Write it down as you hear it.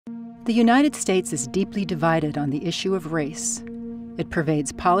The United States is deeply divided on the issue of race. It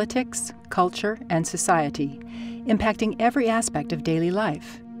pervades politics, culture, and society, impacting every aspect of daily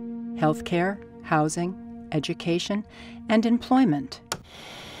life: healthcare, housing, education, and employment.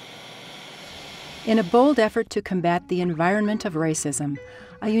 In a bold effort to combat the environment of racism,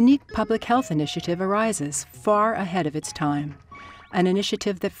 a unique public health initiative arises far ahead of its time, an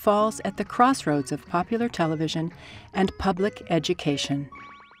initiative that falls at the crossroads of popular television and public education.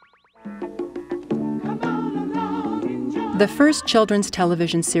 The first children's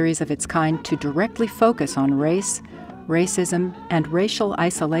television series of its kind to directly focus on race, racism, and racial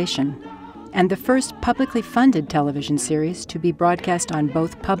isolation, and the first publicly funded television series to be broadcast on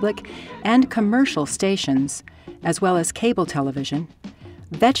both public and commercial stations, as well as cable television,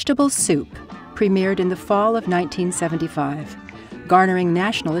 Vegetable Soup premiered in the fall of 1975, garnering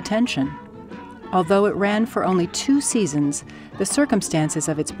national attention. Although it ran for only 2 seasons, the circumstances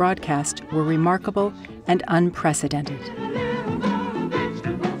of its broadcast were remarkable and unprecedented.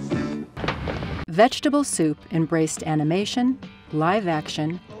 Vegetable Soup embraced animation, live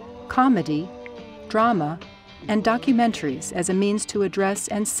action, comedy, drama, and documentaries as a means to address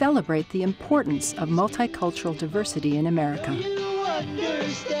and celebrate the importance of multicultural diversity in America.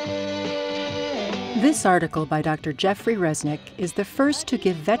 This article by Dr. Jeffrey Reznick is the first to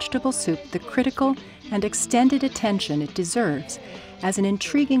give Vegetable Soup the critical and extended attention it deserves as an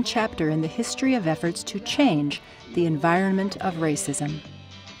intriguing chapter in the history of efforts to change the environment of racism.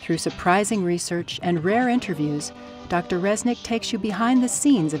 Through surprising research and rare interviews, Dr. Reznick takes you behind the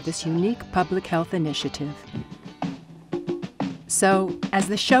scenes of this unique public health initiative. So, as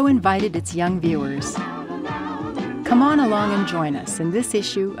the show invited its young viewers, come on along and join us in this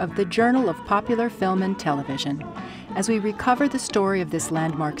issue of the Journal of Popular Film and Television as we recover the story of this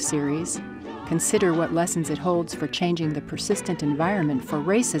landmark series, consider what lessons it holds for changing the persistent environment for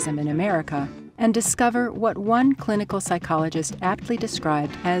racism in America, and discover what one clinical psychologist aptly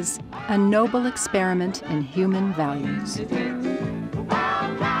described as a noble experiment in human values.